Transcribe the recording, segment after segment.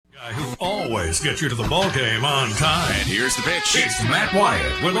always get you to the ballgame on time. And here's the pitch. It's Matt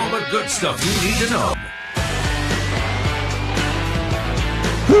Wyatt with all the good stuff you need to know.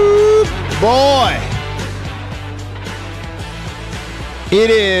 Whoo, boy. It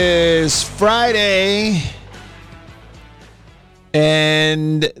is Friday,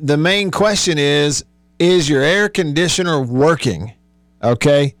 and the main question is your air conditioner working?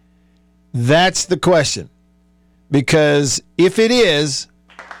 Okay? That's the question. Because if it is,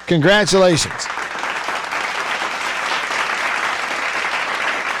 congratulations.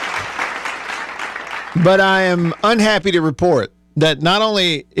 But I am unhappy to report that not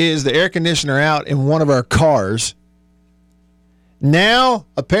only is the air conditioner out in one of our cars, now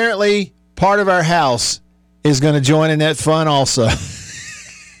apparently part of our house is going to join in that fun also.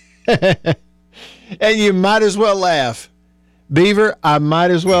 And you might as well laugh. Beaver, I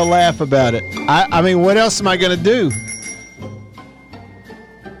might as well laugh about it. I mean, what else am I going to do?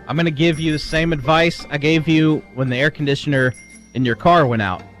 I'm going to give you the same advice I gave you when the air conditioner in your car went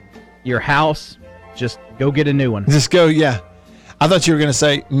out. Your house, just go get a new one. Just go, yeah. I thought you were going to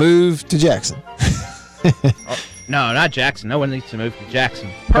say move to Jackson. No, not Jackson. No one needs to move to Jackson.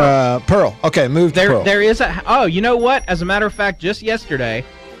 Pearl. Okay, move to Pearl. There is a... Oh, you know what? As a matter of fact, just yesterday,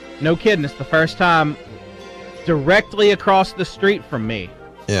 no kidding, it's the first time directly across the street from me.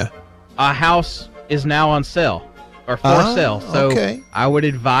 Yeah. A house is now on sale or for sale. So okay. I would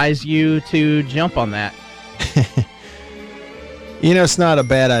advise you to jump on that. You know, it's not a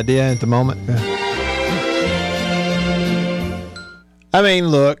bad idea at the moment. I mean,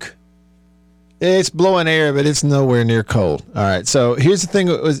 look, it's blowing air, but it's nowhere near cold. All right. So here's the thing.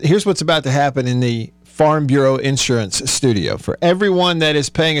 Here's what's about to happen in the Farm Bureau Insurance Studio. For everyone that is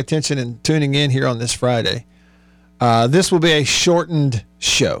paying attention and tuning in here on this Friday, this will be a shortened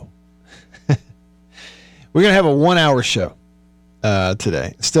show. We're going to have a 1-hour show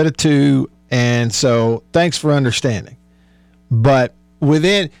today instead of 2. And so thanks for understanding. But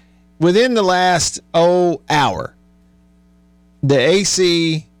within the last hour, the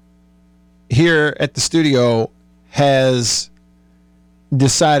AC here at the studio has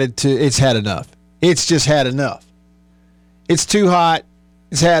decided it's had enough. It's just had enough. It's too hot.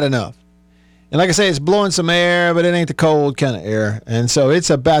 It's had enough. And like I say, it's blowing some air, but it ain't the cold kind of air. And so it's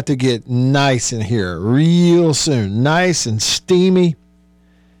about to get nice in here real soon. Nice and steamy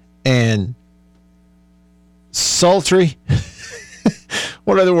and sultry.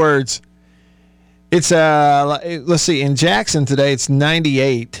 What are the words? It's, let's see, in Jackson today, it's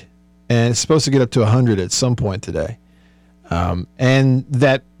 98, and it's supposed to get up to 100 at some point today. And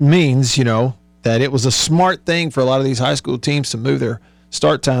that means, that it was a smart thing for a lot of these high school teams to move their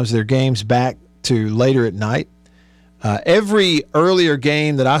start times of their games back to later at night. Every earlier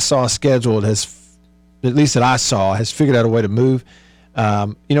game that I saw scheduled has figured out a way to move.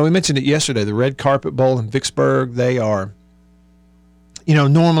 We mentioned it yesterday, the Red Carpet Bowl in Vicksburg. They are,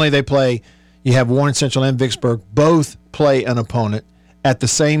 normally they play, you have Warren Central and Vicksburg both play an opponent at the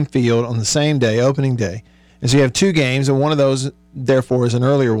same field on the same day, opening day. And so you have 2 games, and one of those, therefore, is an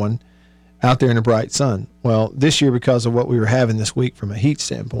earlier one out there in the bright sun. Well, this year, because of what we were having this week from a heat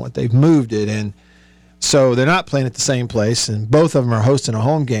standpoint, they've moved it, and so they're not playing at the same place, and both of them are hosting a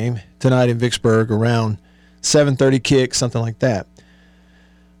home game tonight in Vicksburg around 7:30 kick, something like that.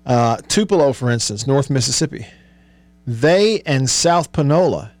 Tupelo, for instance, North Mississippi, they and South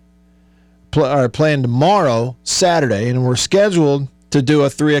Panola are playing tomorrow, Saturday, and we're scheduled to do a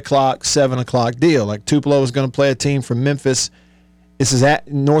 3 o'clock, 7 o'clock deal. Like Tupelo is going to play a team from Memphis. This is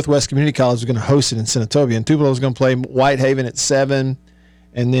at Northwest Community College. Is going to host it in Senatobia. And Tupelo is going to play Whitehaven at 7,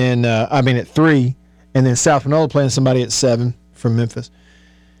 and then, at 3, and then South Panola playing somebody at 7 from Memphis.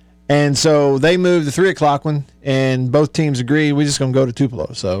 And so they moved the 3 o'clock one, and both teams agreed we're just going to go to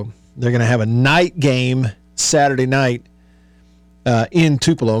Tupelo. So they're going to have a night game Saturday night in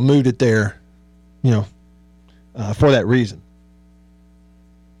Tupelo, moved it there, for that reason.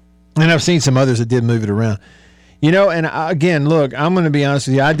 And I've seen some others that did move it around. And again, look, I'm going to be honest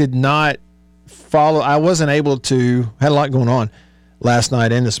with you. I did not follow. I wasn't able to, had a lot going on last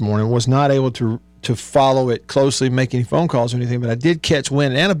night and this morning, was not able to follow it closely, make any phone calls or anything, but I did catch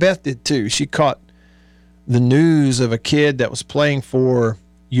wind. Annabeth did too. She caught the news of a kid that was playing for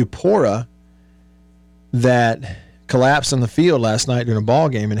Eupora that collapsed on the field last night during a ball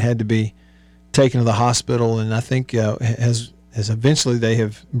game and had to be taken to the hospital, and I think has eventually they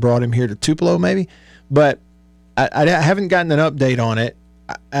have brought him here to Tupelo maybe, but I haven't gotten an update on it.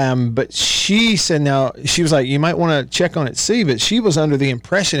 But she said now, she was like, you might want to check on it, see, but she was under the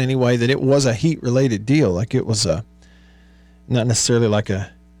impression anyway that it was a heat-related deal, like it was not necessarily like an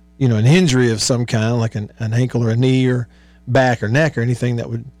injury of some kind, like an ankle or a knee or back or neck or anything that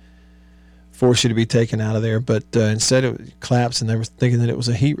would force you to be taken out of there. But instead it collapsed, and they were thinking that it was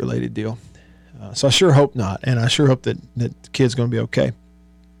a heat-related deal. So I sure hope not, and I sure hope that the kid's going to be okay.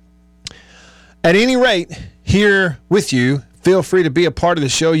 At any rate, here with you, feel free to be a part of the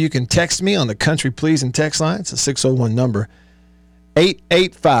show. You can text me on the Country Pleasing text line. It's a 601 number,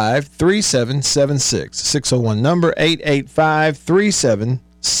 885-3776. 601 number,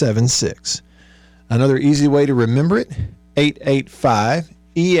 885-3776. Another easy way to remember it,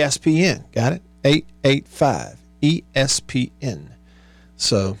 885-ESPN. Got it? 885-ESPN.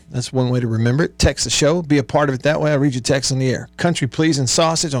 So that's one way to remember it. Text the show. Be a part of it that way. I'll read your text on the air. Country Pleasing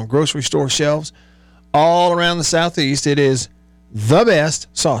sausage on grocery store shelves all around the Southeast. It is the best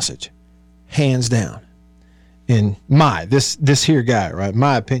sausage, hands down. In this here guy, right?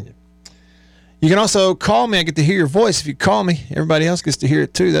 My opinion. You can also call me. I get to hear your voice if you call me. Everybody else gets to hear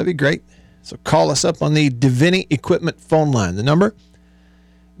it too. That'd be great. So call us up on the Divinity Equipment phone line. The number,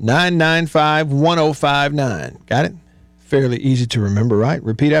 995-1059. Got it? Fairly easy to remember, right?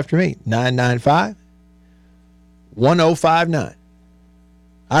 Repeat after me. 995-1059.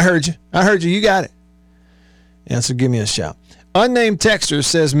 I heard you. You got it. Yeah, so give me a shout. Unnamed texter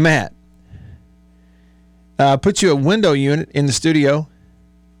says, Matt, put you a window unit in the studio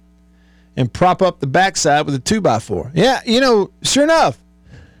and prop up the backside with a 2x4. Yeah, sure enough,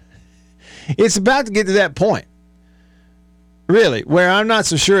 it's about to get to that point, really, where I'm not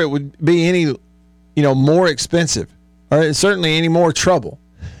so sure it would be any, more expensive or certainly any more trouble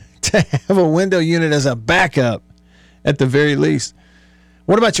to have a window unit as a backup at the very least.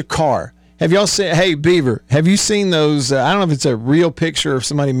 What about your car? Have y'all seen, hey, Beaver, have you seen those? I don't know if it's a real picture or if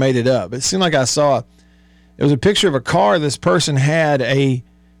somebody made it up. It seemed like I saw it. It was a picture of a car. This person had they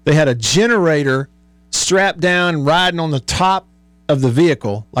had a generator strapped down and riding on the top of the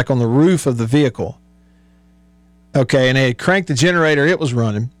vehicle, like on the roof of the vehicle. Okay, and they had cranked the generator. It was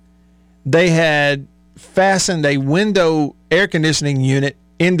running. They had fastened a window air conditioning unit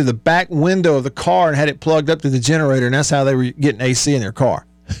into the back window of the car and had it plugged up to the generator, and that's how they were getting AC in their car.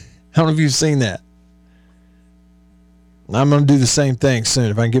 I don't know if you've seen that. I'm going to do the same thing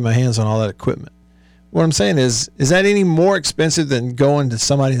soon if I can get my hands on all that equipment. What I'm saying is that any more expensive than going to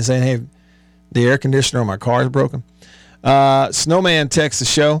somebody and saying, hey, the air conditioner on my car is broken? Snowman texts the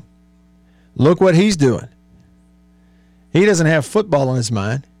show. Look what he's doing. He doesn't have football on his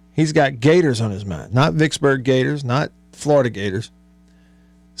mind. He's got Gators on his mind. Not Vicksburg Gators, not Florida Gators.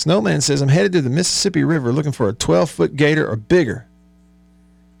 Snowman says, I'm headed to the Mississippi River looking for a 12-foot gator or bigger.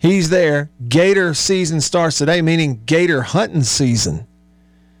 He's there. Gator season starts today, meaning gator hunting season.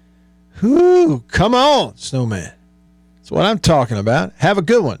 Whoo, come on, Snowman. That's what I'm talking about. Have a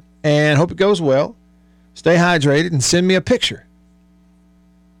good one, and hope it goes well. Stay hydrated, and send me a picture.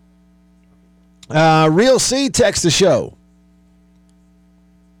 Real C texts the show.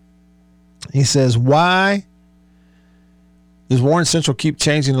 He says, why does Warren Central keep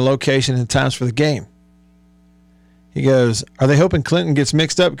changing the location and times for the game? He goes, are they hoping Clinton gets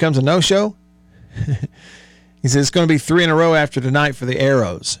mixed up, becomes a no-show? He says, it's going to be 3 in a row after tonight for the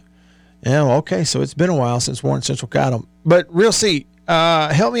Arrows. Yeah, well, okay, so it's been a while since Warren Central got them. But Real C,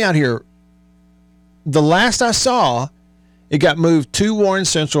 help me out here. The last I saw, it got moved to Warren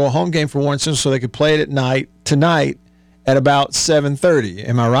Central, a home game for Warren Central, so they could play it at night tonight at about 7:30.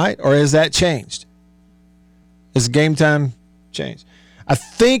 Am I right? Or has that changed? Has game time changed? I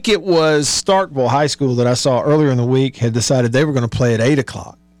think it was Starkville High School that I saw earlier in the week had decided they were going to play at 8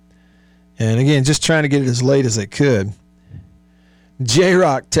 o'clock. And again, just trying to get it as late as they could.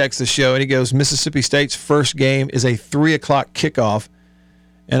 J-Rock texts the show, and he goes, Mississippi State's first game is a 3 o'clock kickoff,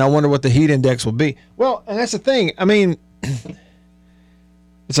 and I wonder what the heat index will be. Well, and that's the thing. I mean,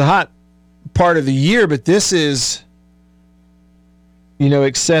 it's a hot part of the year, but this is,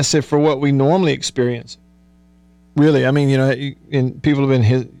 excessive for what we normally experience. Really, I mean, and people have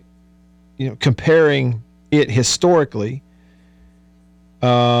been, comparing it historically.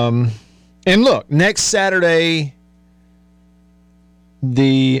 And look, next Saturday,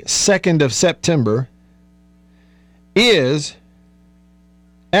 the 2nd of September, is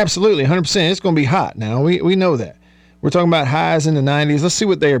absolutely 100%. It's going to be hot now. We know that. We're talking about highs in the 90s. Let's see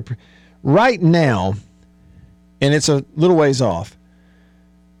what they are right now, and it's a little ways off.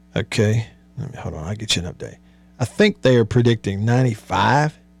 Okay, hold on. I'll get you an update. I think they are predicting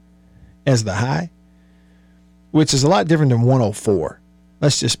 95 as the high, which is a lot different than 104.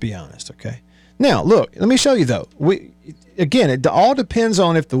 Let's just be honest, okay? Now, look, let me show you, though. Again, it all depends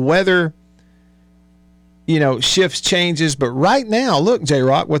on if the weather, shifts, changes. But right now, look,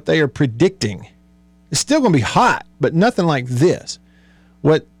 J-Rock, what they are predicting. It's still going to be hot, but nothing like this.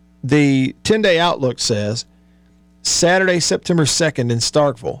 What the 10-day outlook says, Saturday, September 2nd in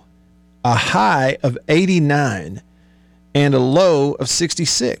Starkville, a high of 89 and a low of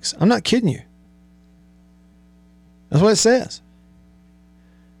 66. I'm not kidding you. That's what it says.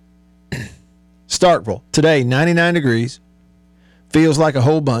 Starkville, today, 99 degrees. Feels like a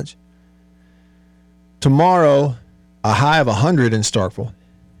whole bunch. Tomorrow, a high of 100 in Starkville.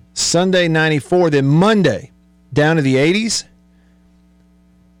 Sunday, 94. Then Monday, down to the 80s.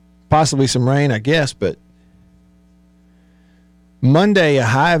 Possibly some rain, I guess, but Monday, a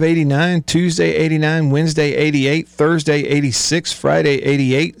high of 89. Tuesday, 89. Wednesday, 88. Thursday, 86. Friday,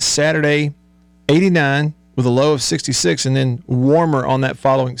 88. Saturday, 89 with a low of 66, and then warmer on that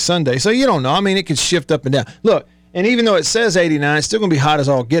following Sunday. So you don't know. I mean, it could shift up and down. Look, and even though it says 89, it's still going to be hot as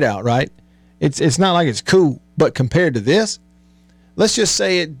all get out, right? It's not like it's cool. But compared to this, let's just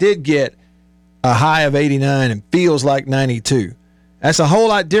say it did get a high of 89 and feels like 92. That's a whole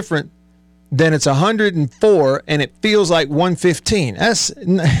lot different than it's 104 and it feels like 115.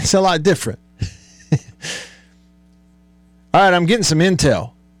 It's a lot different. All right, I'm getting some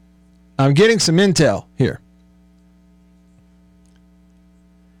intel. Here.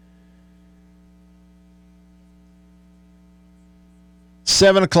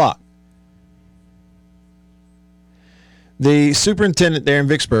 Seven o'clock. The superintendent there in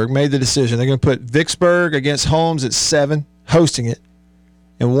Vicksburg made the decision. They're going to put Vicksburg against Holmes at 7, hosting it,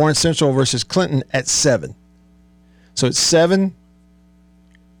 and Warren Central versus Clinton at 7. So it's 7.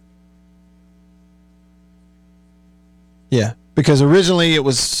 Yeah, because originally it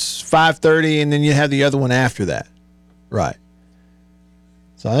was 5:30, and then you have the other one after that. Right.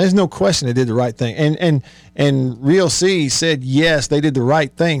 So there's no question they did the right thing. And Real C said, yes, they did the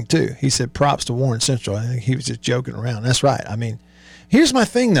right thing, too. He said props to Warren Central. I think he was just joking around. That's right. I mean, here's my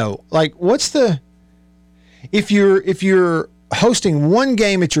thing, though. Like, what's the – if you're hosting one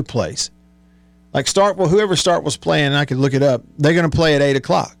game at your place, like whoever Starkville's playing, I could look it up, they're going to play at 8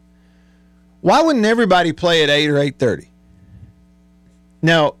 o'clock. Why wouldn't everybody play at 8 or 8:30?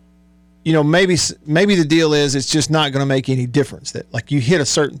 Now, you know, maybe the deal is it's just not going to make any difference. That like you hit a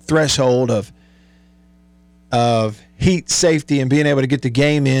certain threshold of heat safety and being able to get the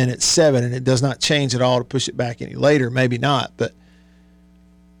game in at 7, and it does not change at all to push it back any later. Maybe not, but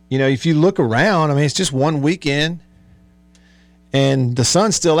you know, if you look around, I mean, it's just one weekend, and the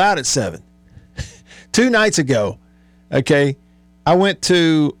sun's still out at 7. 2 nights ago, okay, I went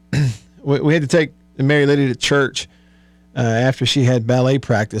to we had to take Mary Liddy to church. After she had ballet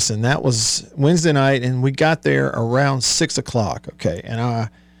practice, and that was Wednesday night, and we got there around 6 o'clock, okay, and I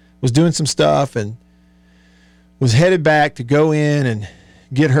was doing some stuff and was headed back to go in and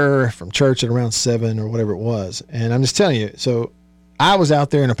get her from church at around 7 or whatever it was, and I'm just telling you, so I was out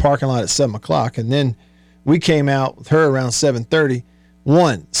there in the parking lot at 7 o'clock, and then we came out with her around 7:30.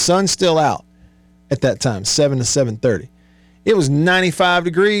 Sun's still out at that time, 7 to 7:30. It was 95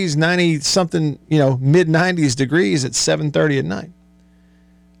 degrees, 90-something, mid-90s degrees at 7:30 at night.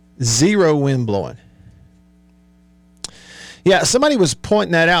 0 wind blowing. Yeah, somebody was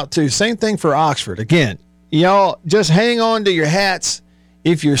pointing that out, too. Same thing for Oxford. Again, y'all just hang on to your hats.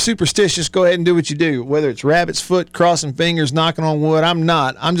 If you're superstitious, go ahead and do what you do. Whether it's rabbit's foot, crossing fingers, knocking on wood, I'm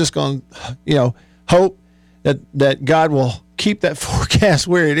not. I'm just going to, hope that God will keep that forecast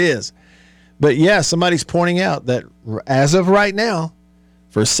where it is. But, yeah, somebody's pointing out that as of right now,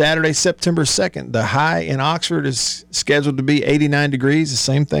 for Saturday, September 2nd, the high in Oxford is scheduled to be 89 degrees. The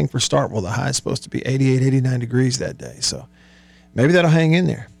same thing for Starkville. The high is supposed to be 88, 89 degrees that day. So maybe that'll hang in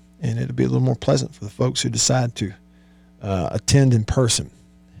there, and it'll be a little more pleasant for the folks who decide to attend in person.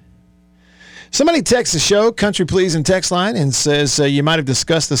 Somebody texts the show, Country Please and text line, and says, you might have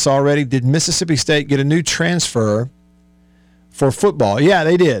discussed this already. Did Mississippi State get a new transfer for football? Yeah,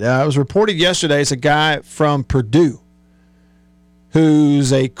 they did. It was reported yesterday. It's a guy from Purdue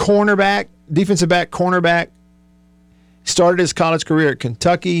who's a cornerback, defensive back, cornerback. Started his college career at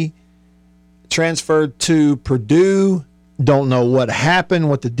Kentucky, transferred to Purdue. Don't know what happened,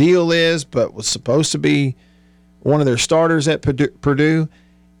 what the deal is, but was supposed to be one of their starters at Purdue.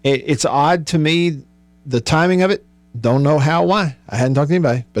 It's odd to me, the timing of it. Don't know how, why. I hadn't talked to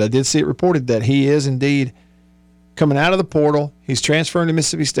anybody, but I did see it reported that he is indeed coming out of the portal. He's transferring to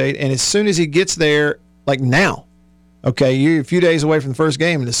Mississippi State, and as soon as he gets there, like now, okay, you're a few days away from the first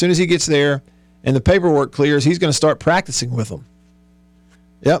game, and as soon as he gets there and the paperwork clears, he's going to start practicing with them.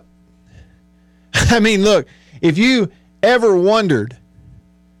 Yep. I mean, look, if you ever wondered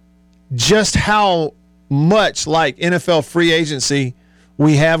just how much like NFL free agency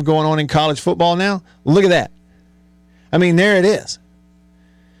we have going on in college football now, look at that. I mean, there it is.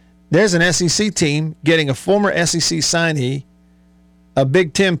 There's an SEC team getting a former SEC signee, a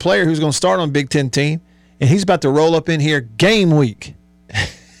Big Ten player who's going to start on a Big Ten team, and he's about to roll up in here game week.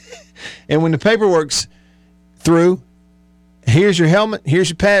 And when the paperwork's through, here's your helmet, here's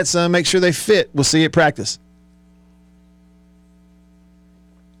your pads, son. Make sure they fit. We'll see you at practice.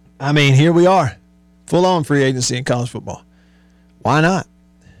 I mean, here we are. Full-on free agency in college football. Why not?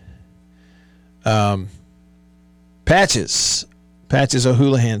 Patches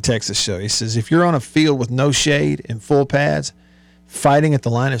O'Houlihan Texas show. He says, if you're on a field with no shade and full pads, fighting at the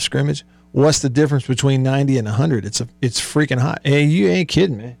line of scrimmage, what's the difference between 90 and 100? It's freaking hot. Hey, you ain't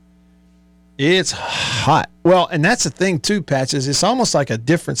kidding, man. It's hot. Well, and that's the thing too, Patches. It's almost like a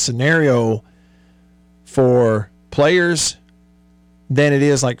different scenario for players than it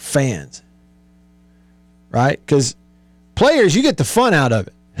is like fans, right? Because players, you get the fun out of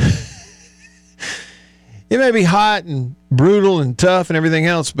it. It may be hot and brutal and tough and everything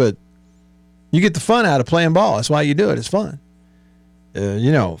else, but you get the fun out of playing ball. That's why you do it. It's fun.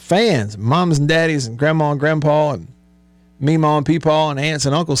 Fans, moms and daddies and grandma and grandpa and meemaw and peepaw and aunts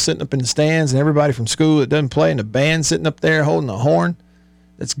and uncles sitting up in the stands and everybody from school that doesn't play and the band sitting up there holding a horn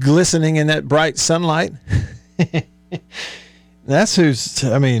that's glistening in that bright sunlight. That's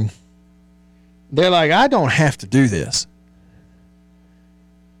they're like, I don't have to do this.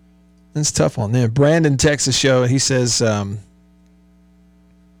 It's tough on them. Brandon, Texas show, he says,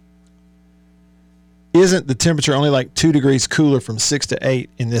 isn't the temperature only like 2 degrees cooler from 6 to 8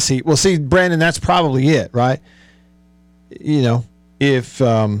 in this heat? Well, see, Brandon, that's probably it, right? If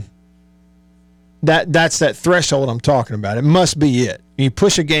that's that threshold I'm talking about. It must be it. You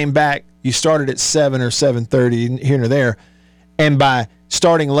push a game back, you started at 7 or 7:30 here or there, and by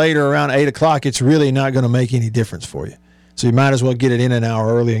starting later around 8 o'clock, it's really not going to make any difference for you. So you might as well get it in an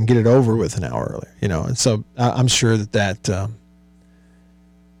hour early and get it over with an hour earlier, And so I'm sure that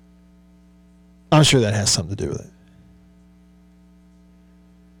has something to do with it.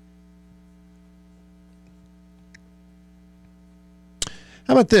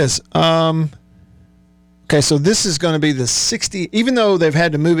 How about this? Okay, so this is going to be the 60, even though they've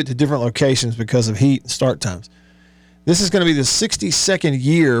had to move it to different locations because of heat and start times. This is going to be the 62nd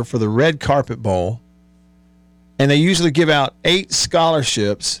year for the Red Carpet Bowl. And they usually give out 8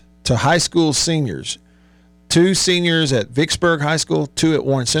 scholarships to high school seniors. 2 seniors at Vicksburg High School, 2 at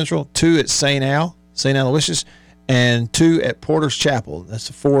Warren Central, 2 at St. Aloysius, and 2 at Porter's Chapel. That's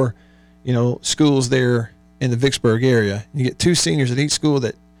the 4, schools there in the Vicksburg area. You get 2 seniors at each school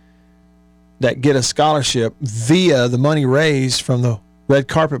that get a scholarship via the money raised from the Red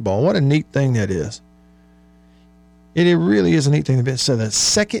Carpet Bowl. What a neat thing that is. It really is a neat thing to be. So the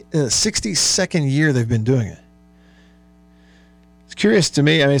 62nd year they've been doing it. It's curious to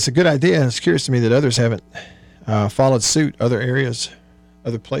me. I mean, it's a good idea. It's curious to me that others haven't followed suit. Other areas,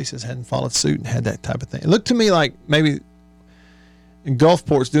 other places hadn't followed suit and had that type of thing. It looked to me like maybe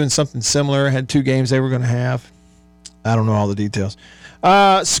Gulfport's doing something similar. Had 2 games they were going to have. I don't know all the details.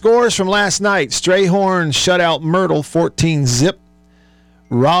 Scores from last night. Strayhorn shut out Myrtle 14-0.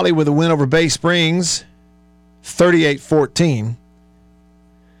 Raleigh with a win over Bay Springs 38-14.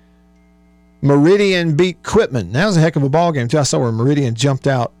 Meridian beat Quitman. That was a heck of a ball game, too. I saw where Meridian jumped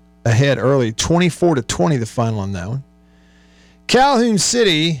out ahead early. 24-20 the final on that one. Calhoun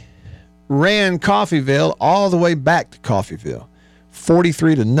City ran Coffeyville all the way back to Coffeyville.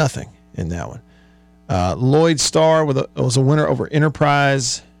 43-0 in that one. Lloyd Star was a winner over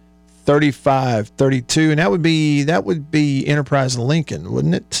Enterprise 35-32. And that would be Enterprise Lincoln,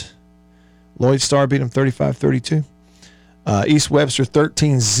 wouldn't it? Lloyd Star beat him 35-32. East Webster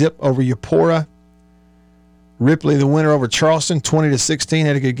 13-0 over Yapora. Ripley, the winner over Charleston, 20-16.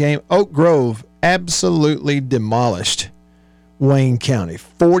 Had a good game. Oak Grove absolutely demolished Wayne County,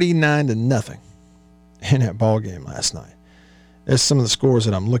 49-0 in that ball game last night. There's some of the scores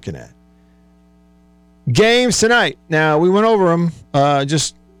that I'm looking at. Games tonight. Now, we went over them,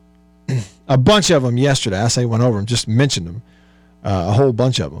 just a bunch of them yesterday. I say went over them, just mentioned them, a whole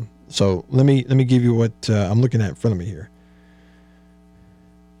bunch of them. So let me give you what I'm looking at in front of me here.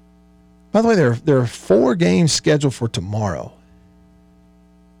 By the way, there are 4 games scheduled for tomorrow.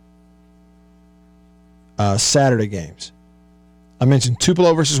 Saturday games. I mentioned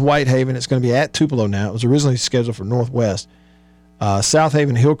Tupelo versus Whitehaven. It's going to be at Tupelo now. It was originally scheduled for Northwest. South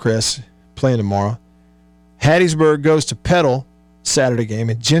Haven Hillcrest playing tomorrow. Hattiesburg goes to Petal Saturday game,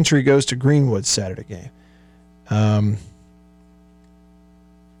 and Gentry goes to Greenwood Saturday game.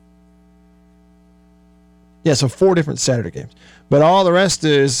 So 4 different Saturday games. But all the rest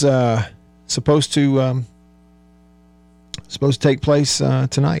is supposed to take place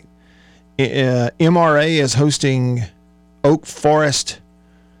tonight. MRA is hosting Oak Forest,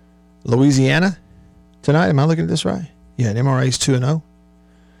 Louisiana tonight. Am I looking at this right? Yeah, MRA is 2-0.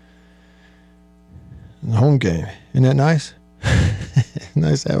 The home game. Isn't that nice?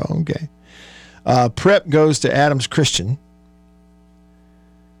 Nice to have a home game. Prep goes to Adams Christian.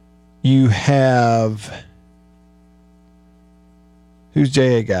 You have... Who's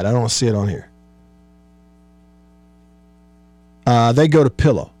JA got? I don't see it on here. They go to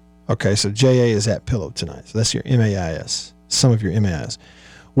Pillow. Okay, so JA is at Pillow tonight. So that's your MAIS. Some of your MAIS.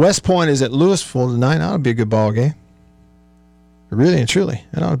 West Point is at Louisville tonight. That ought to be a good ball game. Really and truly.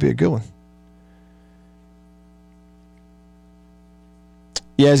 That ought to be a good one.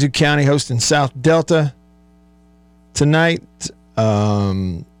 Yazoo County hosting South Delta tonight.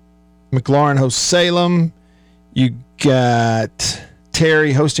 McLaurin hosts Salem. You got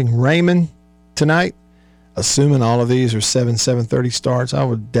Terry hosting Raymond tonight. Assuming all of these are 7:30 starts, I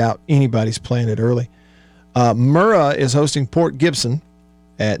would doubt anybody's playing it early. Murrah is hosting Port Gibson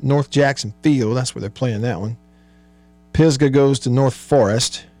at North Jackson Field. That's where they're playing that one. Pisgah goes to North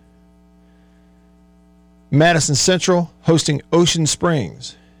Forest. Madison Central hosting Ocean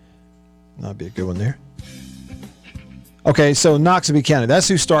Springs. That'll be a good one there. Okay, so Noxubee County. That's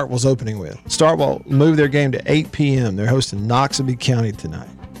who Starkville's opening with. Starkville moved their game to 8 p.m. They're hosting Noxubee County tonight.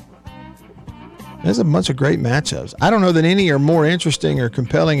 There's a bunch of great matchups. I don't know that any are more interesting or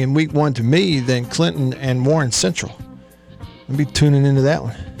compelling in week 1 to me than Clinton and Warren Central. I'll be tuning into that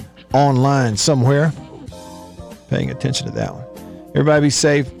one online somewhere, paying attention to that one. Everybody be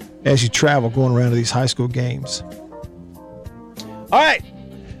safe as you travel going around to these high school games. All right,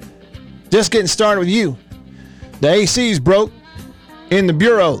 just getting started with you. The AC's broke in the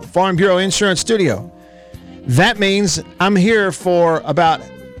Bureau, the Farm Bureau Insurance Studio. That means I'm here for about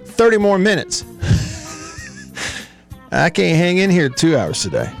 30 more minutes. I can't hang in here 2 hours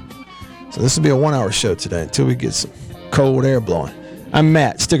today. So this will be a 1 hour show today until we get some cold air blowing. I'm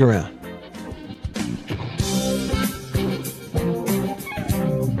Matt. Stick around.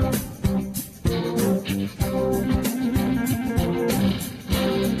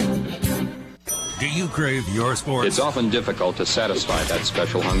 Do you crave your sports? It's often difficult to satisfy that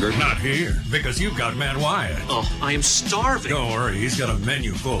special hunger. Not here, because you've got Man Wyatt. Oh, I am starving. Don't worry, he's got a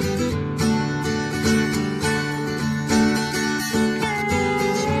menu full.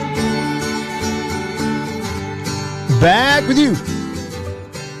 Back with you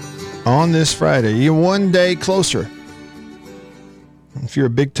on this Friday. You're one day closer. If you're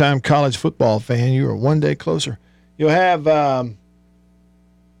a big-time college football fan, you are one day closer. You'll have, the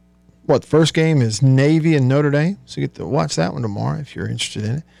first game is Navy and Notre Dame. So you get to watch that one tomorrow if you're interested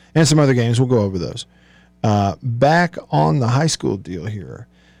in it. And some other games. We'll go over those. Back on the high school deal here.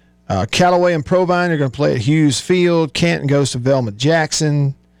 Callaway and Provine are going to play at Hughes Field. Canton goes to Velma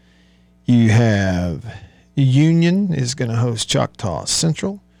Jackson. You have... Union is going to host Choctaw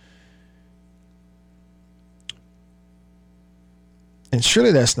Central. And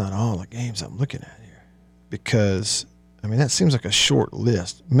surely that's not all the games I'm looking at here. Because, that seems like a short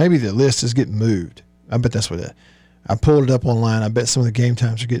list. Maybe the list is getting moved. I bet that's what it is. I pulled it up online. I bet some of the game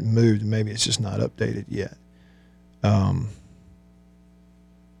times are getting moved, and maybe it's just not updated yet. And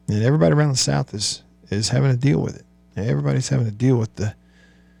everybody around the South is having to deal with it. Everybody's having to deal with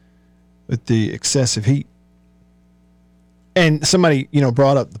the excessive heat. And somebody,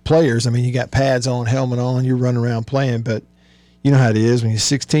 brought up the players. You got pads on, helmet on, you're running around playing, but you know how it is when you're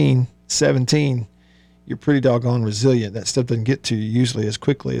 16, 17, you're pretty doggone resilient. That stuff doesn't get to you usually as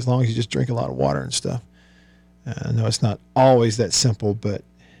quickly as long as you just drink a lot of water and stuff. I know it's not always that simple, but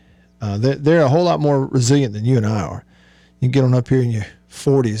they're a whole lot more resilient than you and I are. You get on up here in your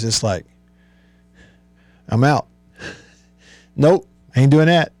 40s, it's like, I'm out. Nope, I ain't doing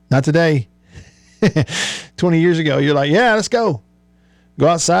that. Not today. 20 years ago, you're like, yeah, let's go. Go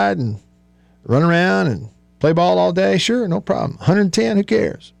outside and run around and play ball all day. Sure, no problem. 110, who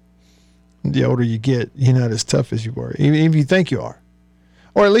cares? The older you get, you're not as tough as you were, even if you think you are.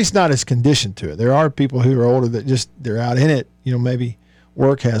 Or at least not as conditioned to it. There are people who are older that they're out in it. Maybe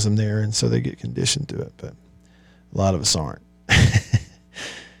work has them there, and so they get conditioned to it. But a lot of us aren't.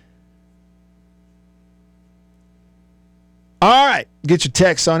 All right. Get your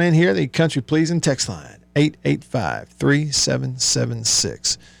text on in here. The Country Pleasing text line,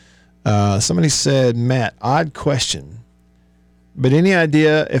 885-3776. Somebody said, Matt, odd question, but any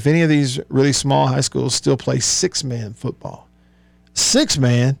idea if any of these really small high schools still play 6-man football?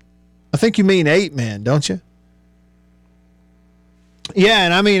 6-man? I think you mean 8-man, don't you? Yeah,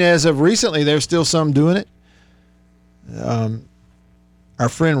 and as of recently, there's still some doing it. Our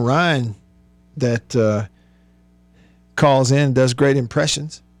friend Ryan that calls in and does great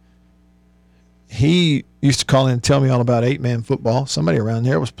impressions. He used to call in and tell me all about 8-man football. Somebody around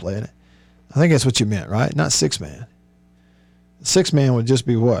there was playing it. I think that's what you meant, right? Not 6-man. 6-man would just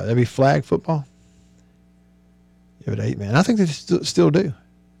be what? That'd be flag football? Give it 8 man. I think they still do.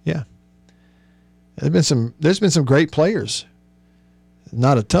 Yeah. There's been some great players.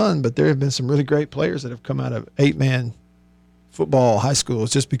 Not a ton, but there have been some really great players that have come out of 8-man football high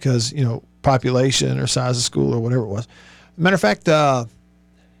schools just because, population or size of school or whatever it was. Matter of fact,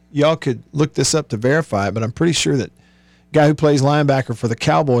 y'all could look this up to verify it, but I'm pretty sure that guy who plays linebacker for the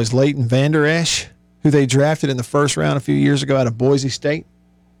Cowboys, Leighton Vander Esch, who they drafted in the first round a few years ago out of Boise State,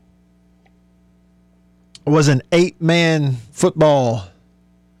 was an 8-man football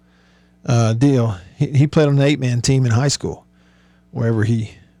deal. He played on an 8-man team in high school, wherever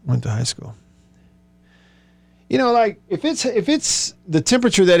he went to high school. If it's the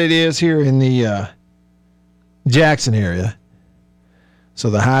temperature that it is here in the Jackson area, so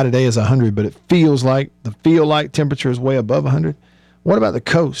the high today is 100, but it feels like the feel-like temperature is way above 100. What about the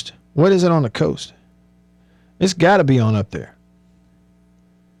coast? What is it on the coast? It's got to be on up there.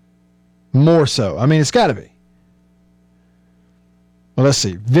 More so. I mean, it's got to be. Well, let's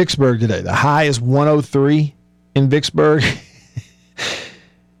see. Vicksburg today. The high is 103 in Vicksburg.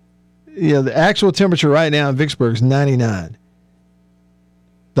 The actual temperature right now in Vicksburg is 99.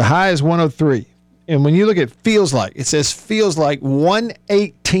 The high is 103. And when you look at feels like, it says feels like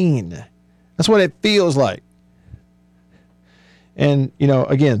 118. That's what it feels like. And,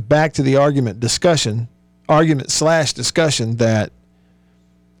 again, back to the argument / discussion that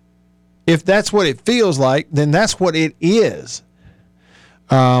if that's what it feels like, then that's what it is.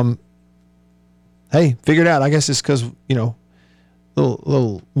 Hey, figure it out. I guess it's because,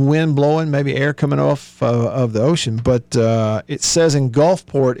 little wind blowing, maybe air coming off of the ocean. But it says in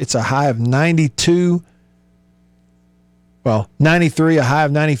Gulfport it's a high of 92. Well, 93, a high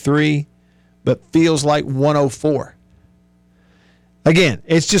of 93, but feels like 104. Again,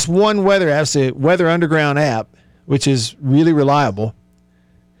 it's just one weather app, it's a Weather Underground app, which is really reliable,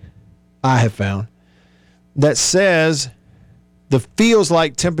 I have found, that says the feels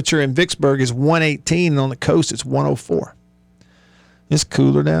like temperature in Vicksburg is 118, and on the coast it's 104. It's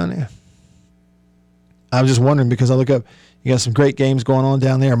cooler down there. I was just wondering because I look up, you got some great games going on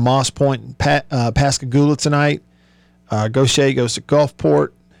down there. Moss Point and Pascagoula tonight. Gaucher goes to Gulfport.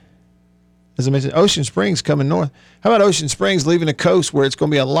 As I mentioned, Ocean Springs coming north. How about Ocean Springs leaving the coast where it's going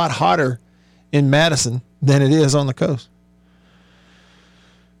to be a lot hotter in Madison than it is on the coast?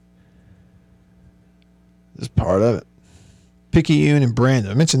 This is part of it. Picayune and Brandon.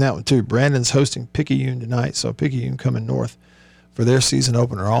 I mentioned that one too. Brandon's hosting Picayune tonight, so Picayune coming north for their season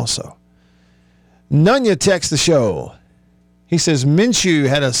opener also. Nunya texts the show. He says, Minshew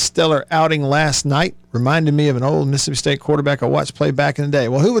had a stellar outing last night. Reminded me of an old Mississippi State quarterback I watched play back in the day.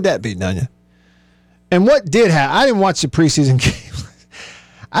 Well, who would that be, Nunya? And what did happen? I didn't watch the preseason game.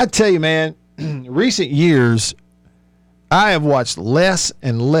 I tell you, man, recent years, I have watched less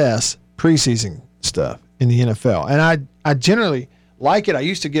and less preseason stuff in the NFL. And I generally like it. I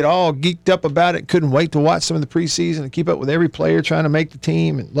used to get all geeked up about it. Couldn't wait to watch some of the preseason and keep up with every player trying to make the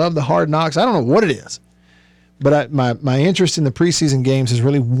team and love the hard knocks. I don't know what it is. But my interest in the preseason games has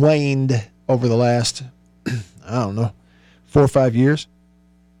really waned over the last, 4 or 5 years.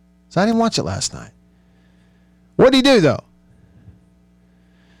 So I didn't watch it last night. What did he do, though?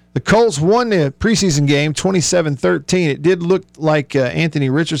 The Colts won the preseason game 27-13. It did look like Anthony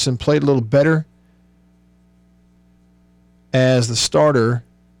Richardson played a little better as the starter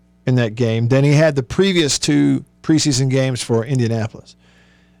in that game than he had the previous 2 preseason games for Indianapolis.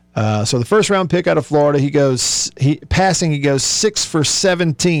 So the first round pick out of Florida, he goes 6 for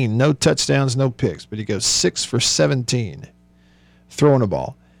 17. No touchdowns, no picks, but he goes 6 for 17 throwing the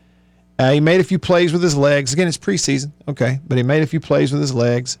ball. He made a few plays with his legs. Again, it's preseason, okay, but he made a few plays with his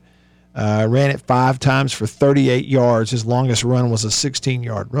legs. Ran it 5 times for 38 yards. His longest run was a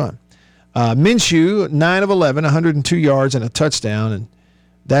 16-yard run. Minshew, 9 of 11, 102 yards and a touchdown, and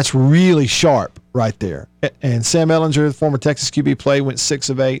that's really sharp right there. And Sam Ehlinger, the former Texas QB play, went 6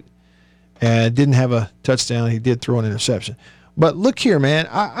 of 8 and didn't have a touchdown. He did throw an interception. But look here, man,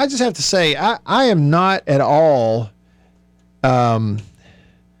 I just have to say I am not at all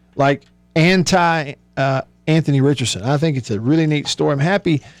like anti Anthony Richardson. I think it's a really neat story. I'm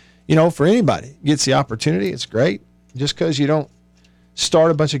happy, for anybody gets the opportunity. It's great. Just because you don't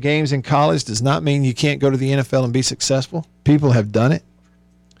start a bunch of games in college does not mean you can't go to the NFL and be successful. People have done it.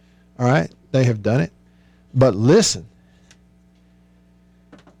 All right? They have done it. But listen,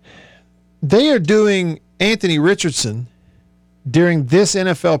 they are doing Anthony Richardson during this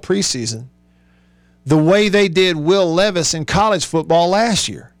NFL preseason the way they did Will Levis in college football last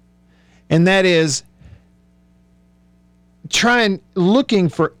year. And that is looking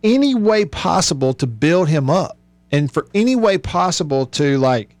for any way possible to build him up and for any way possible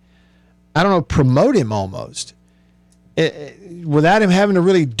to, promote him almost. without him having to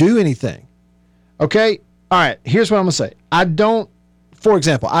really do anything. Okay? All right, here's what I'm going to say. For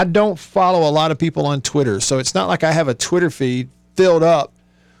example, I don't follow a lot of people on Twitter, so it's not like I have a Twitter feed filled up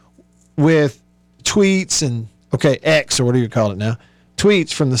with tweets and, X or what do you call it now,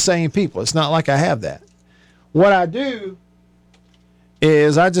 tweets from the same people. It's not like I have that. What I do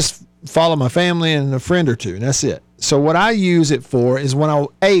is I just follow my family and a friend or two, and that's it. So what I use it for is when I,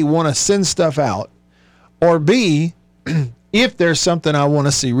 A, want to send stuff out, or B, if there's something I want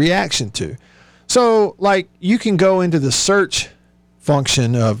to see reaction to. So, like, you can go into the search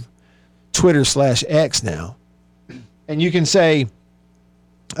function of Twitter/X now, and you can say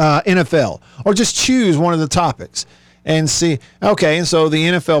NFL, or just choose one of the topics and see, and so the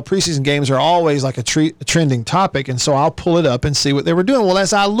NFL preseason games are always like a trending topic, and so I'll pull it up and see what they were doing. Well,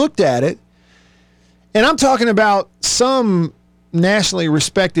 as I looked at it, and I'm talking about some nationally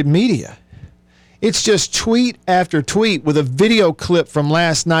respected media, it's just tweet after tweet with a video clip from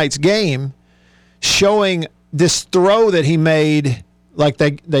last night's game showing this throw that he made. Like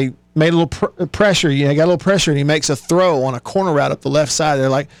they made a little pressure, got a little pressure, and he makes a throw on a corner route up the left side. They're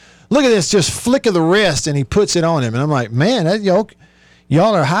like, look at this, just flick of the wrist, and he puts it on him. And I'm like, man,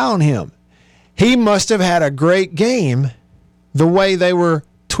 y'all are high on him. He must have had a great game the way they were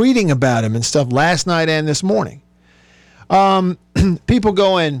tweeting about him and stuff last night and this morning. People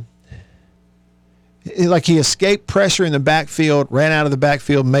going, like he escaped pressure in the backfield, ran out of the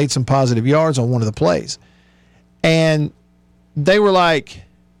backfield, made some positive yards on one of the plays. And they were like,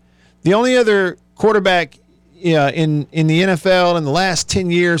 the only other quarterback in the NFL in the last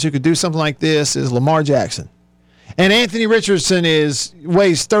 10 years who could do something like this is Lamar Jackson. And Anthony Richardson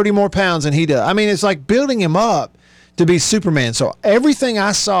weighs 30 more pounds than he does. I mean, it's like building him up to be Superman. So everything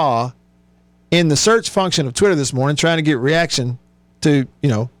I saw in the search function of Twitter this morning, trying to get reaction to,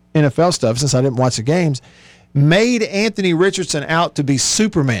 NFL stuff since I didn't watch the games, made Anthony Richardson out to be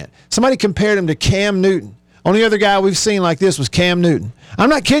Superman. Somebody compared him to Cam Newton. Only other guy we've seen like this was Cam Newton. I'm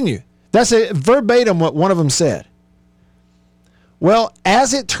not kidding you. That's verbatim what one of them said. Well,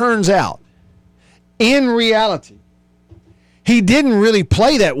 as it turns out, in reality, he didn't really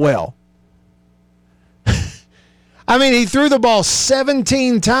play that well. I mean, he threw the ball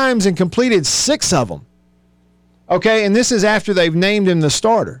 17 times and completed 6 of them. Okay, and this is after they've named him the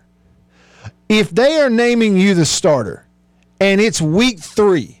starter. If they are naming you the starter, and it's week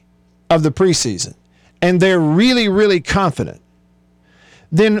 3 of the preseason, and they're really, really confident,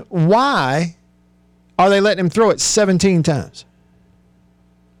 then why are they letting him throw it 17 times?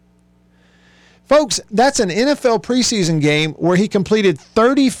 Folks, that's an NFL preseason game where he completed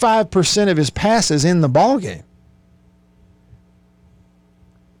 35% of his passes in the ball game.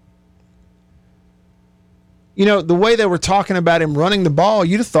 The way they were talking about him running the ball,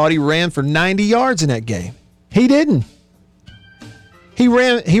 you'd have thought he ran for 90 yards in that game. He didn't. He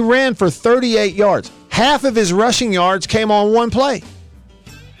ran for 38 yards. Half of his rushing yards came on one play.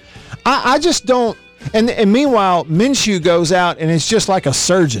 I just don't. And meanwhile, Minshew goes out and it's just like a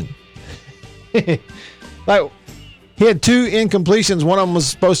surgeon. Like, he had 2 incompletions. One of them was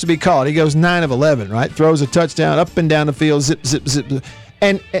supposed to be caught. He goes 9 of 11, right? Throws a touchdown up and down the field, zip, zip, zip.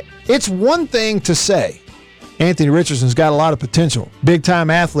 And it's one thing to say, Anthony Richardson's got a lot of potential.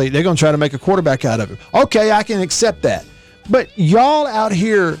 Big-time athlete. They're going to try to make a quarterback out of him. Okay, I can accept that. But y'all out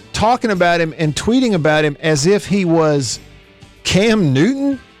here talking about him and tweeting about him as if he was Cam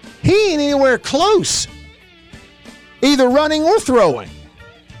Newton, he ain't anywhere close, either running or throwing.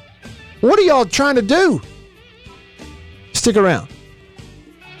 What are y'all trying to do? Stick around.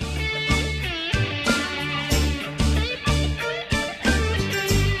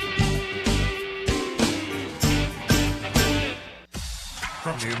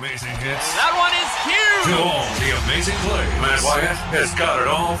 From the amazing hits That one is to huge! all the amazing plays, Matt Wyatt has got it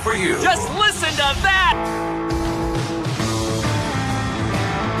all for you. Just listen to that!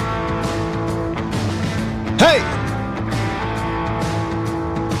 Hey!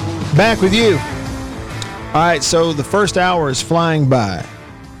 Back with you. All right, so the first hour is flying by.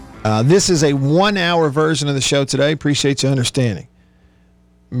 This is a 1-hour version of the show today. Appreciate you understanding.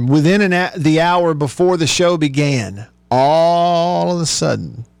 Within the hour before the show began, all of a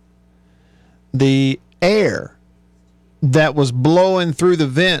sudden, the air that was blowing through the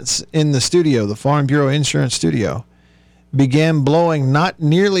vents in the studio, the Farm Bureau Insurance Studio, began blowing not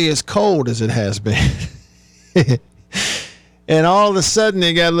nearly as cold as it has been. And all of a sudden,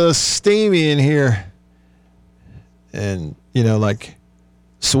 it got a little steamy in here. And, like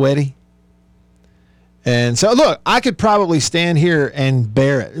sweaty. And so, look, I could probably stand here and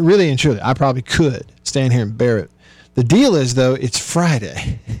bear it. Really and truly, I probably could stand here and bear it. The deal is, though, it's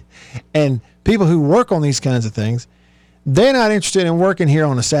Friday. And people who work on these kinds of things, they're not interested in working here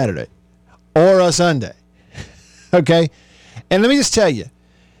on a Saturday or a Sunday. Okay? And let me just tell you,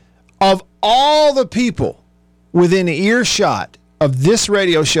 of all the people within earshot of this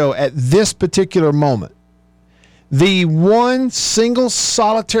radio show at this particular moment, the one single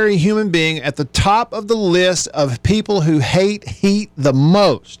solitary human being at the top of the list of people who hate heat the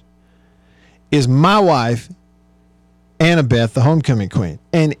most is my wife, Annabeth, the homecoming queen.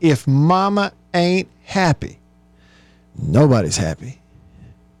 And if mama ain't happy, nobody's happy.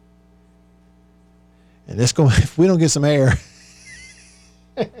 And if we don't get some air,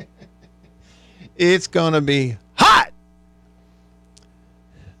 it's going to be hot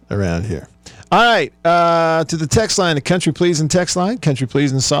around here. All right, to the text line, the Country Pleasing text line, Country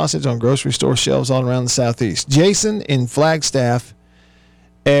Pleasing sausage on grocery store shelves all around the Southeast. Jason in Flagstaff,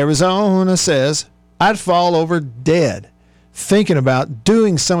 Arizona says, I'd fall over dead thinking about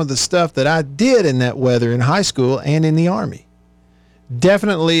doing some of the stuff that I did in that weather in high school and in the Army.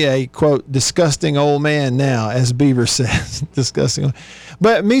 Definitely a, quote, disgusting old man now, as Beaver says. Disgusting.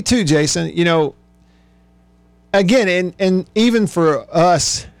 But me too, Jason. You know, again, and even for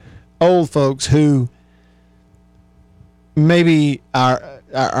us old folks who maybe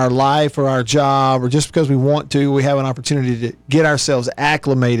our life or our job or just because we want to, we have an opportunity to get ourselves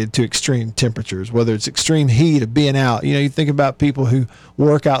acclimated to extreme temperatures, whether it's extreme heat or being out. You know, you think about people who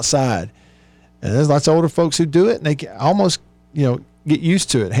work outside, and there's lots of older folks who do it, and they can almost, you know, get used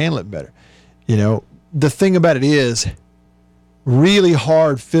to it, handle it better. You know, the thing about it is really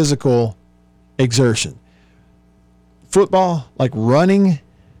hard physical exertion. Football, like running,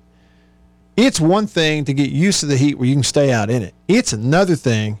 it's one thing to get used to the heat where you can stay out in it. It's another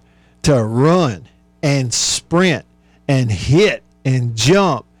thing to run and sprint and hit and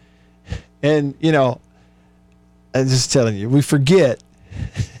jump. And, you know, I'm just telling you, we forget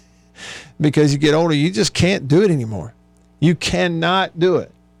because you get older, you just can't do it anymore. You cannot do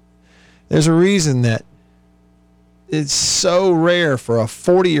it. There's a reason that it's so rare for a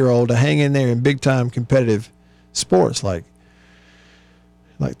 40-year-old to hang in there in big-time competitive sports like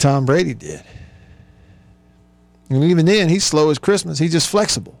Tom Brady did. And even then, he's slow as Christmas. He's just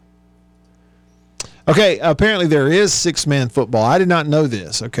flexible. Okay, apparently there is 6-man football. I did not know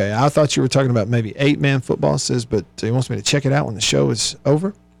this. Okay, I thought you were talking about maybe 8-man football, says, but he wants me to check it out when the show is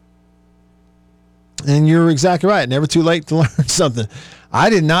over. And you're exactly right. Never too late to learn something.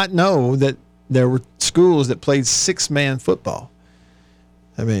 I did not know that there were schools that played 6-man football.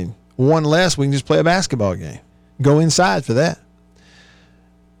 I mean, one less, we can just play a basketball game. Go inside for that.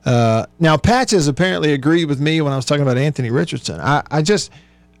 Now, Patches apparently agreed with me when I was talking about Anthony Richardson. I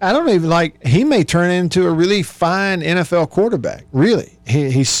don't even like, he may turn into a really fine NFL quarterback. Really.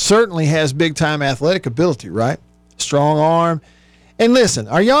 He certainly has big-time athletic ability, right? Strong arm. And listen,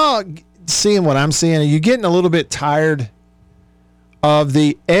 are y'all seeing what I'm seeing? Are you getting a little bit tired of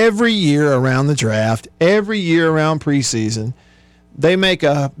the every year around the draft, every year around preseason, they make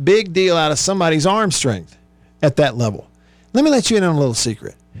a big deal out of somebody's arm strength at that level? Let me let you in on a little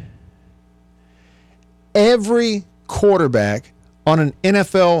secret. Every quarterback on an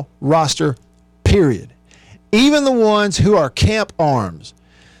NFL roster, period, even the ones who are camp arms,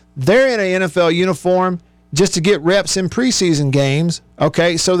 they're in an NFL uniform just to get reps in preseason games,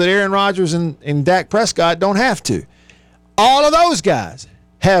 okay, so that Aaron Rodgers and Dak Prescott don't have to. All of those guys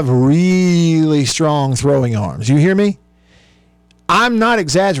have really strong throwing arms. You hear me? I'm not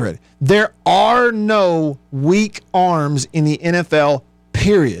exaggerating. There are no weak arms in the NFL,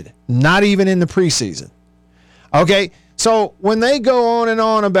 period. Not even in the preseason. Okay, so when they go on and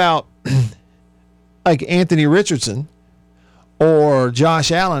on about like Anthony Richardson or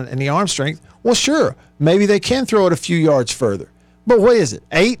Josh Allen and the arm strength, well, sure, maybe they can throw it a few yards further. But what is it,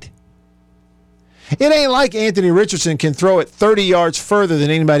 8? It ain't like Anthony Richardson can throw it 30 yards further than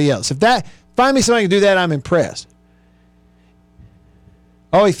anybody else. Find me somebody who can do that, I'm impressed.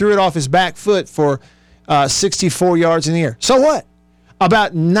 Oh, he threw it off his back foot for 64 yards in the air. So what?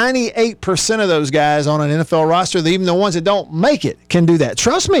 About 98% of those guys on an NFL roster, even the ones that don't make it, can do that.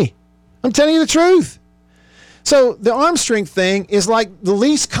 Trust me. I'm telling you the truth. So the arm strength thing is like the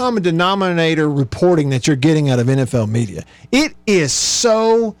least common denominator reporting that you're getting out of NFL media. It is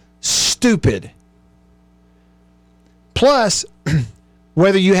so stupid. Plus,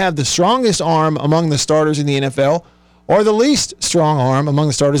 whether you have the strongest arm among the starters in the NFL or the least strong arm among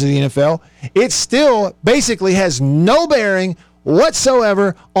the starters in the NFL, it still basically has no bearing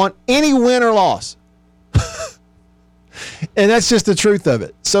whatsoever on any win or loss. And that's just the truth of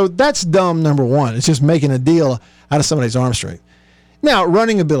it. So that's dumb, number one. It's just making a deal out of somebody's arm strength. Now,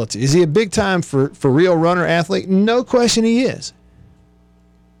 running ability. Is he a big time for real runner athlete? No question he is.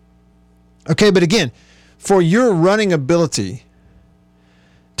 Okay, but again, for your running ability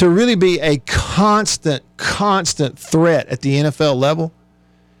to really be a constant threat at the NFL level,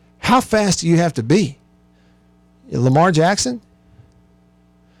 how fast do you have to be? Lamar Jackson?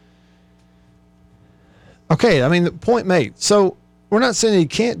 Okay, I mean, the point made. So we're not saying he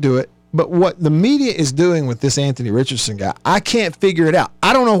can't do it, but what the media is doing with this Anthony Richardson guy, I can't figure it out.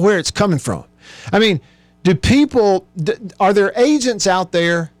 I don't know where it's coming from. I mean, are there agents out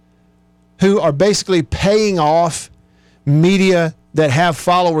there who are basically paying off media that have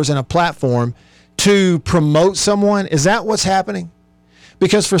followers and a platform to promote someone? Is that what's happening?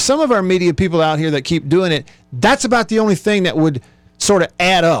 Because for some of our media people out here that keep doing it, that's about the only thing that would sort of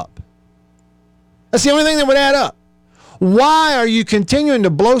add up. That's the only thing that would add up. Why are you continuing to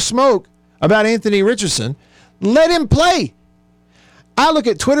blow smoke about Anthony Richardson? Let him play. I look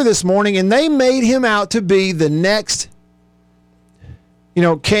at Twitter this morning, and they made him out to be the next,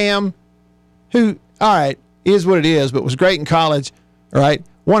 Cam, who, all right, is what it is, but was great in college, all right,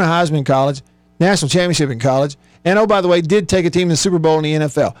 won a Heisman in college, national championship in college, and, oh, by the way, did take a team to the Super Bowl in the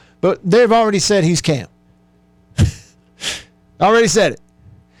NFL. But they've already said he's Cam. Already said it.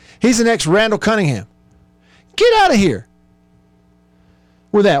 He's the next Randall Cunningham. Get out of here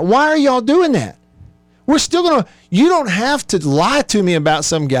with that. Why are y'all doing that? We're still going to, you don't have to lie to me about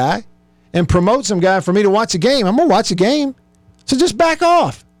some guy and promote some guy for me to watch a game. I'm going to watch a game. So just back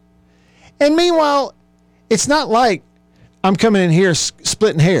off. And meanwhile, it's not like I'm coming in here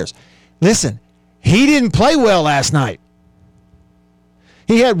splitting hairs. Listen, he didn't play well last night.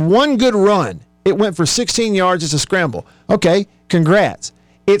 He had one good run. It went for 16 yards as a scramble. Okay, congrats.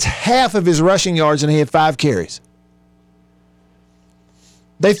 It's half of his rushing yards, and he had 5 carries.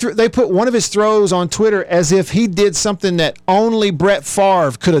 They put one of his throws on Twitter as if he did something that only Brett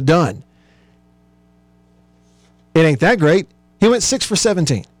Favre could have done. It ain't that great. He went 6 for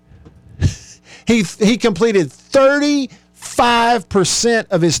 17. He completed 35%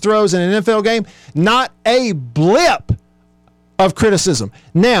 of his throws in an NFL game. Not a blip of criticism.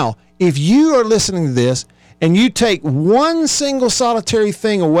 Now, if you are listening to this and you take one single solitary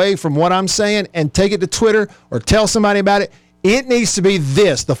thing away from what I'm saying and take it to Twitter or tell somebody about it, it needs to be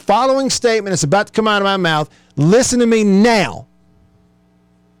this. The following statement is about to come out of my mouth. Listen to me now.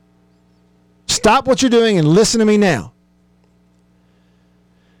 Stop what you're doing and listen to me now.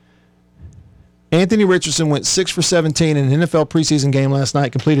 Anthony Richardson went 6 for 17 in an NFL preseason game last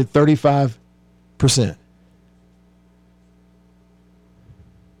night, completed 35%.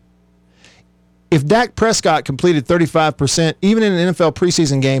 If Dak Prescott completed 35%, even in an NFL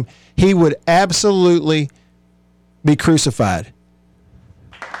preseason game, he would absolutely be crucified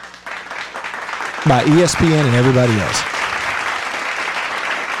by ESPN and everybody else.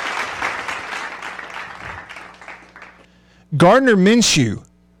 Gardner Minshew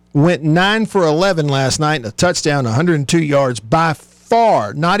went 9 for 11 last night and a touchdown, 102 yards. By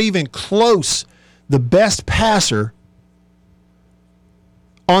far, not even close, the best passer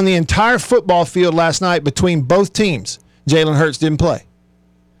on the entire football field last night between both teams. Jalen Hurts didn't play.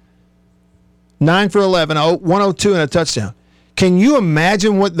 9 for 11, 102 and a touchdown. Can you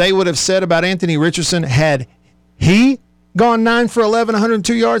imagine what they would have said about Anthony Richardson had he gone 9 for 11,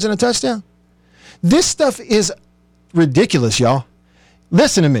 102 yards and a touchdown? This stuff is ridiculous, y'all.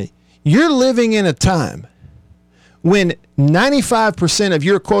 Listen to me. You're living in a time when 95% of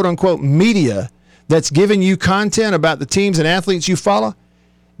your quote-unquote media that's giving you content about the teams and athletes you follow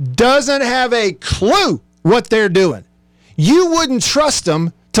doesn't have a clue what they're doing. You wouldn't trust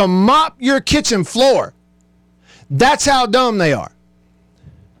them to mop your kitchen floor. That's how dumb they are.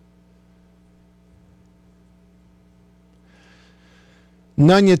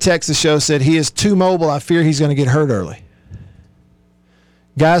 Nunya texts the show, said he is too mobile. I fear he's going to get hurt early.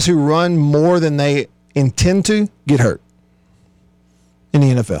 Guys who run more than they intend to get hurt in the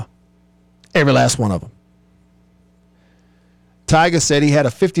NFL. Every last one of them. Tyga said he had a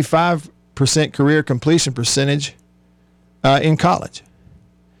 55% career completion percentage in college.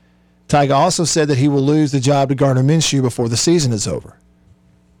 Tyga also said that he will lose the job to Gardner Minshew before the season is over.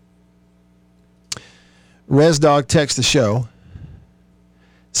 ResDog texts the show,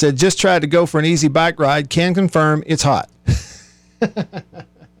 said just tried to go for an easy bike ride. Can confirm it's hot.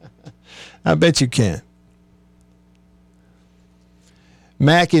 I bet you can.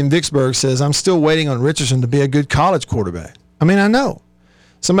 Mac in Vicksburg says, I'm still waiting on Richardson to be a good college quarterback. I mean, I know.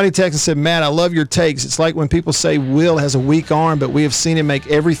 Somebody texted and said, Matt, I love your takes. It's like when people say Will has a weak arm, but we have seen him make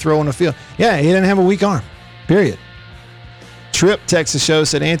every throw on the field. Yeah, he didn't have a weak arm, period. Trip texts the show,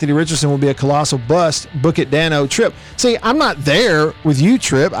 said Anthony Richardson will be a colossal bust. Book it, Dano. Trip, see, I'm not there with you,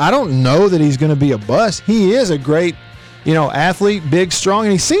 Trip. I don't know that he's going to be a bust. He is a great, athlete, big, strong,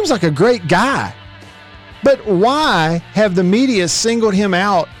 and he seems like a great guy. But why have the media singled him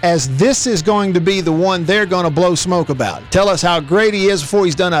out as this is going to be the one they're going to blow smoke about? Tell us how great he is before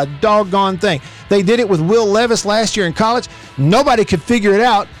he's done a doggone thing. They did it with Will Levis last year in college. Nobody could figure it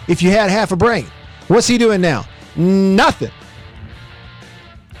out if you had half a brain. What's he doing now? Nothing.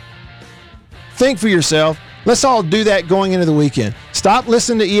 Think for yourself. Let's all do that going into the weekend. Stop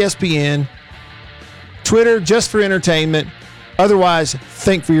listening to ESPN, Twitter just for entertainment. Otherwise,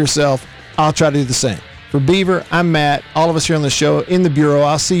 think for yourself. I'll try to do the same. For Beaver, I'm Matt. All of us here on the show in the Bureau.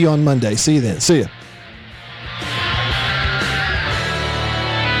 I'll see you on Monday. See you then. See ya.